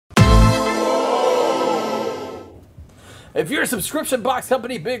If you're a subscription box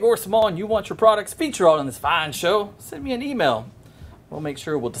company, big or small, and you want your products featured on this fine show, send me an email. We'll make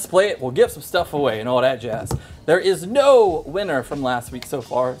sure we'll display it, we'll give some stuff away and all that jazz. There is no winner from last week so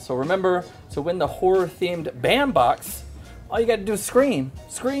far, so remember to win the horror-themed BAM box, all you gotta do is scream.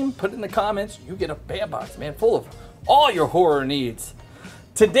 Scream, put it in the comments, you get a BAM box, man, full of all your horror needs.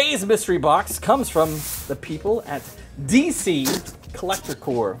 Today's mystery box comes from the people at DC Collector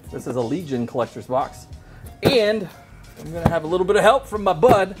Core. This is a Legion collector's box. And I'm gonna have a little bit of help from my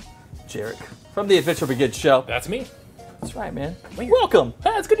bud, Jarek, from the Adventure Begins show. That's me. That's right, man. Welcome.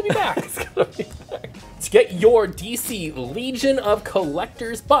 It's good to be back. It's good to be back. To get your DC Legion of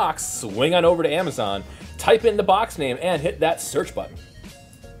Collectors box, swing on over to Amazon, type in the box name, and hit that search button.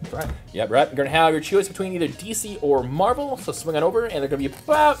 That's right. Yep, right. You're going to have your choice between either DC or Marvel, so swing on over, and they're going to be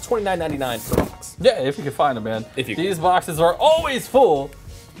about $29.99 per box. Yeah, if you can find them, man. These boxes are always full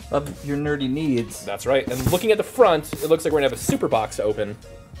of your nerdy needs. That's right. And looking at the front, it looks like we're going to have a super box to open.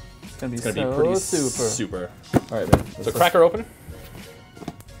 It's gonna be pretty super. All right, man. So crack her open.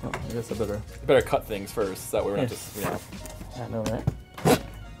 Oh, I guess I better. You better cut things first. That way we're not just, you know. I know, right?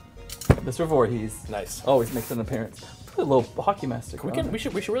 Mr. Voorhees. Nice. Always makes an appearance. Put a little hockey master. We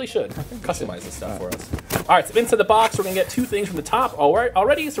really should customize this stuff for us. All right, so inside the box, we're gonna get two things from the top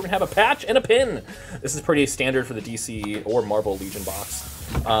already. So we're gonna have a patch and a pin. This is pretty standard for the DC or Marvel Legion box.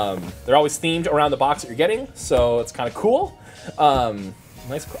 They're always themed around the box that you're getting, so it's kind of cool.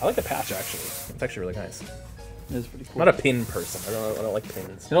 Nice. I like the patch actually. It's actually really nice. It is pretty cool. I'm not a pin person. I don't like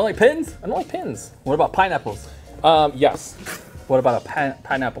pins. You don't like pins? I don't like pins. What about pineapples? Yes. What about a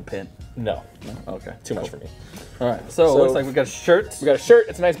pineapple pin? No. Okay. Too much for me. All right. So it looks like we got a shirt. We got a shirt.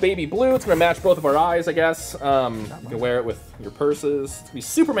 It's a nice baby blue. It's gonna match both of our eyes, I guess. You can wear it with your purses. It's gonna be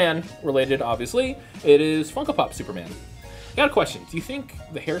Superman related, obviously. It is Funko Pop Superman. I got a question. Do you think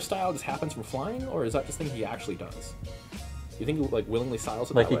the hairstyle just happens from flying, or is that just something he actually does? You think he like willingly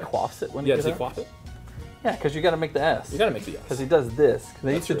styles it like that he way? quaffs it when does he quaff it? Yeah, because you got to make the S. You got to make the S. Because he does this.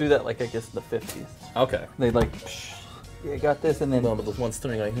 They used to true. do that like I guess in the 50s. Okay. They like, yeah, got this and then. No, but there's one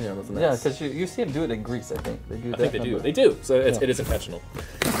stunning right here. Yeah, because you see them do it in Greece, I think. They do. I think they do. They do. So it is intentional.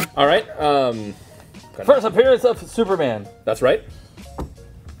 All right. First appearance of Superman. That's right.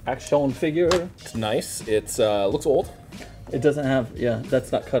 Action figure. It's nice. It's looks old. It doesn't have. Yeah,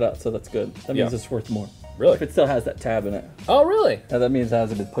 that's not cut out, so that's good. That means it's worth more. Really? If it still has that tab in it. Oh, really? Now, that means it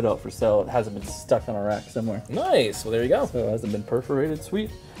hasn't been put out for sale. It hasn't been stuck on a rack somewhere. Nice. Well, there you go. So it hasn't been perforated. Sweet.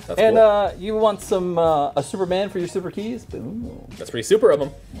 That's and cool. You want some a Superman for your super keys? Boom. That's pretty super of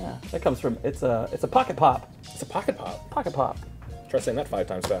them. Yeah, that comes from it's a pocket pop. It's a pocket pop. Pocket pop. Try saying that 5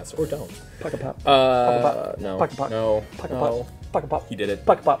 times fast, or don't. Pocket pop. Pocket pop. No. Pocket pop. No. Pocket no. pop. Pocket pop. He did it.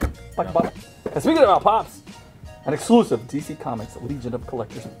 Pocket pop. Pocket pop. And speaking about pops, an exclusive DC Comics Legion of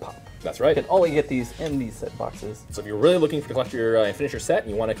Collectors pop. That's right. You can only get these in these set boxes. So if you're really looking to collect your and finish your set,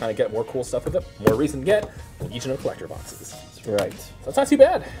 and you want to kind of get more cool stuff with it, more reason to get Legion of Collector boxes. That's right. So that's not too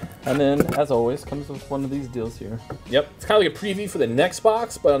bad. And then, as always, comes with one of these deals here. Yep. It's kind of like a preview for the next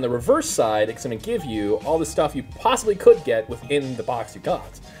box, but on the reverse side, it's going to give you all the stuff you possibly could get within the box you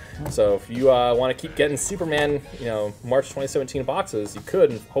got. So if you want to keep getting Superman, March 2017 boxes, you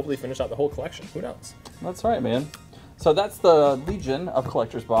could, and hopefully finish out the whole collection. Who knows? That's right, man. So that's the Legion of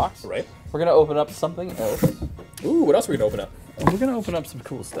Collectors box. Right. We're going to open up something else. Ooh, what else are we going to open up? We're going to open up some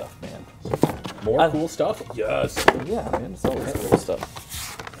cool stuff, man. More cool stuff? Yes. Yeah, man. It's always cool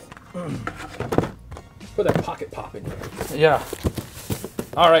stuff. Put that pocket pop in here. Yeah.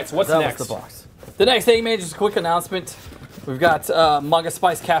 All right, so what's that next? Was the box. The next thing, man, just a quick announcement. We've got Manga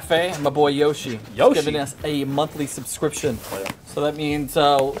Spice Cafe and my boy Yoshi. Yoshi. Giving us a monthly subscription. Oh, yeah. So that means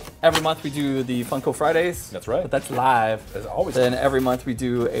every month we do the Funko Fridays. That's right. But that's live. As always. Then every month we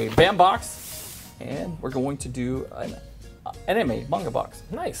do a BAM box. And we're going to do an anime manga box.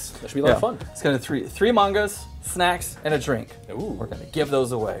 Nice. That should be a lot of fun. It's going to be three mangas, snacks, and a drink. Ooh. We're going to give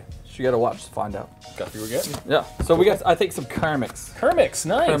those away. So you got to watch to find out. Got to be good. Yeah. So we got, I think, some Karmics. Karmics,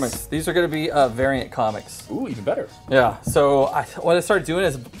 nice. Karmics. These are going to be variant comics. Ooh, even better. Yeah. So what I started doing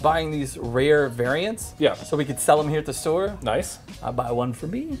is buying these rare variants. Yeah. So we could sell them here at the store. Nice. I buy one for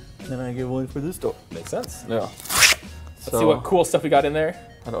me, and then I give one for the store. Makes sense. Yeah. Let's see what cool stuff we got in there.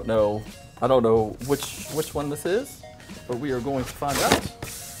 I don't know which one this is, but we are going to find out.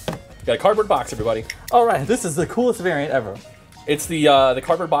 Got a cardboard box, everybody. All right. This is the coolest variant ever. It's the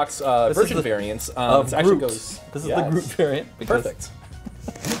cardboard box version variants. This actually goes. This is the Groot variant. Perfect.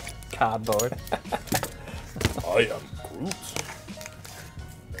 Cardboard. I am Groot.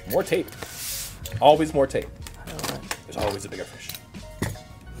 More tape. Always more tape. There's always a bigger fish.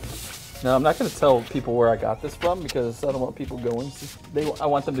 Now, I'm not going to tell people where I got this from because I don't want people going. I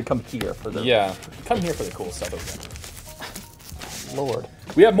want them to come here for the. Yeah, come here for the cool stuff. Lord.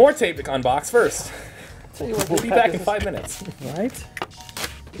 We have more tape to unbox first. Tell you what, We'll be back in 5 minutes. Right?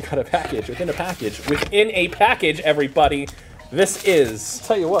 We got a package within a package within a package, everybody. This is...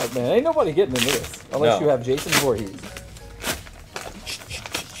 Tell you what, man, ain't nobody getting into this unless you have Jason Voorhees.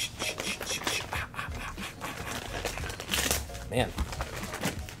 Man.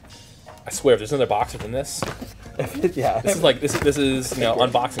 I swear, if there's another box within this... Yeah. This is like, this is you know,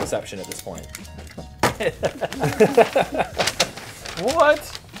 unboxing inception at this point.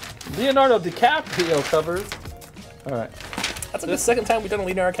 What? Leonardo DiCaprio covers. All right. That's like the second time we've done a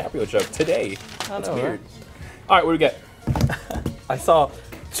Leonardo DiCaprio joke today. That's know, weird. right? All right, what do we get? I saw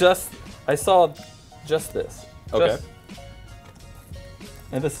just this. Okay.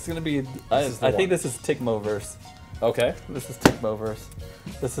 And this is gonna be. I think this is Tigmoverse. Okay. This is Tigmoverse.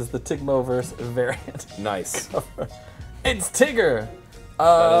 This is the Tigmoverse variant. Nice. Cover. It's Tigger,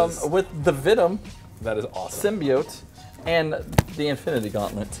 with the Venom That is awesome. symbiote and the Infinity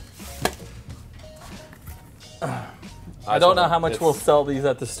Gauntlet. I don't know how much we'll sell these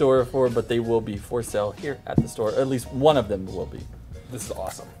at the store for, but they will be for sale here at the store. At least one of them will be. This is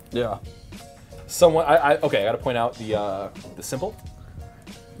awesome. Yeah. Someone, okay, I gotta point out the symbol.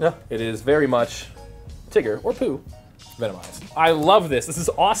 Yeah. It is very much Tigger or Pooh venomized. I love this. This is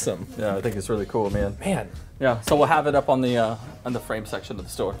awesome. Yeah, I think it's really cool, man. Man. Yeah. So we'll have it up on the frame section of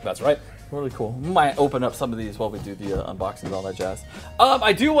the store. That's right. Really cool. We might open up some of these while we do the unboxing and all that jazz.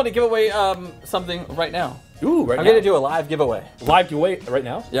 I do want to give away something right now. Ooh, right now. I'm gonna do a live giveaway. Live giveaway right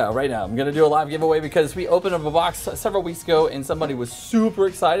now? Yeah, right now. I'm gonna do a live giveaway because we opened up a box several weeks ago and somebody was super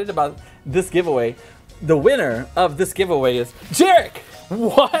excited about this giveaway. The winner of this giveaway is Jarek.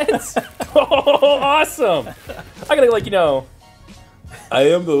 What? Oh, awesome! I gotta like, you know, I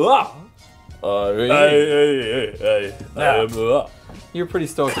am the law. I am the law. You're pretty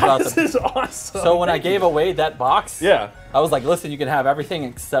stoked about This is awesome. So when I gave away that box, yeah, I was like, listen, you can have everything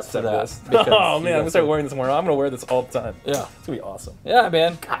except for that. this. Oh man, I'm gonna start wearing this more. I'm gonna wear this all the time. Yeah. It's gonna be awesome. Yeah,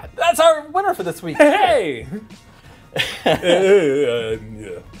 man. God, that's our winner for this week. Hey! Yeah.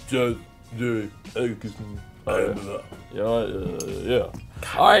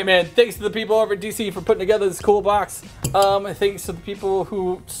 All right, man. Thanks to the people over at DC for putting together this cool box. Thanks to the people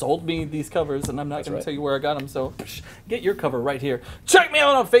who sold me these covers, and I'm not going to tell you where I got them, so get your cover right here. Check me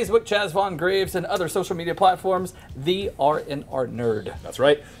out on Facebook, Chaz Von Graves, and other social media platforms, the RNR Nerd. That's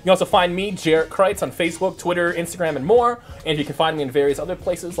right. You can also find me, Jarrett Kreitz, on Facebook, Twitter, Instagram, and more. And you can find me in various other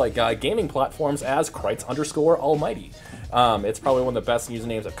places like gaming platforms as Kreitz_Almighty. It's probably one of the best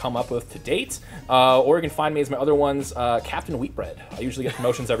usernames I've come up with to date. Or you can find me as my other ones, Captain Wheatbread. I usually get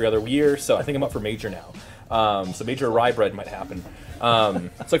promotions every other year, so I think I'm up for Major now. So Major Rye Bread might happen.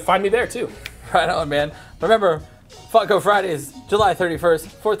 So find me there too. Right on, man. Remember, Funko Fridays, July 31st,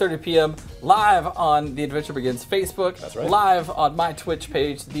 4:30 p.m., live on The Adventure Begins Facebook. That's right. Live on my Twitch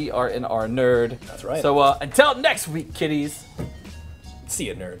page, the RNR Nerd. That's right. So until next week, kiddies. See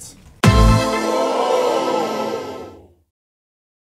ya, nerds.